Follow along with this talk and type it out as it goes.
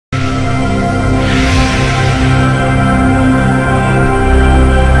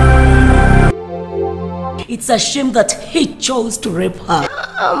It's a shame that he chose to rape her.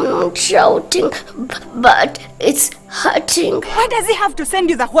 I'm not shouting, but it's hurting. Why does he have to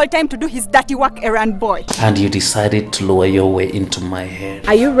send you the whole time to do his dirty work, errand boy? And you decided to lower your way into my head.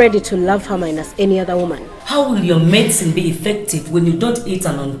 Are you ready to love her minus any other woman? How will your medicine be effective when you don't eat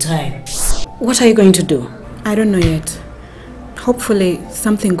and on time? What are you going to do? I don't know yet. Hopefully,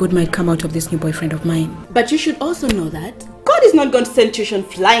 something good might come out of this new boyfriend of mine. But you should also know that God is not going to send tuition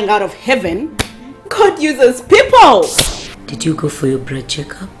flying out of heaven. God uses people. Did you go for your blood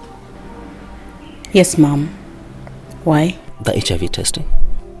checkup? Yes, Mom. Why? The HIV testing.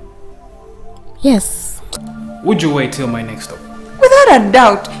 Yes. Would you wait till my next stop? Without a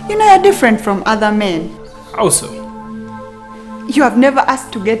doubt, you know you're different from other men. Also, You have never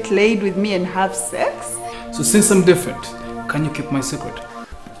asked to get laid with me and have sex? so since I'm different, can you keep my secret?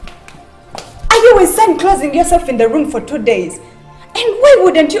 Are you a son closing yourself in the room for 2 days? And why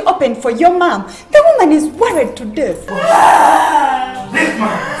wouldn't you open for your mom? The woman is worried to death. Lick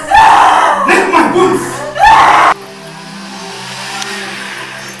my boots!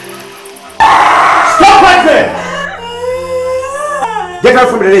 Stop right there! Get out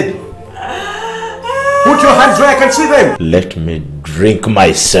from the lady. Put your hands where I can see them. Let me drink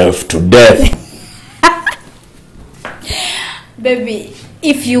myself to death. Baby,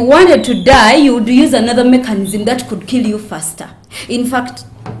 if you wanted to die, you would use another mechanism that could kill you faster. In fact,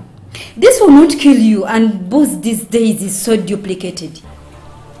 this will not kill you, and both these days is so duplicated.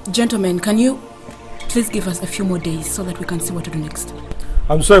 Gentlemen, can you please give us a few more days so that we can see what to do next?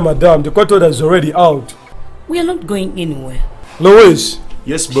 I'm sorry, madam. The court order is already out. We are not going anywhere. Louis,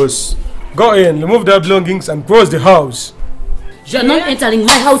 Yes, boss. go in, remove their belongings and close the house. You're not entering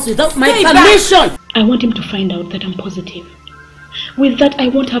my house without my permission. I want him to find out that I'm positive. With that, I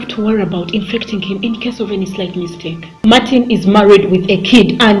won't have to worry about infecting him in case of any slight mistake. Martin is married with a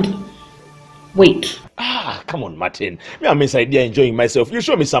kid and... Wait. Ah, come on, Martin. Me, I'm inside there enjoying myself. You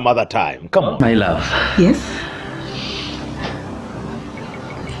show me some other time. Come on. My love. Yes?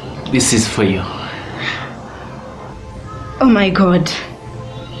 This is for you. Oh my God.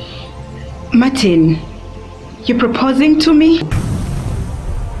 Martin, you're proposing to me?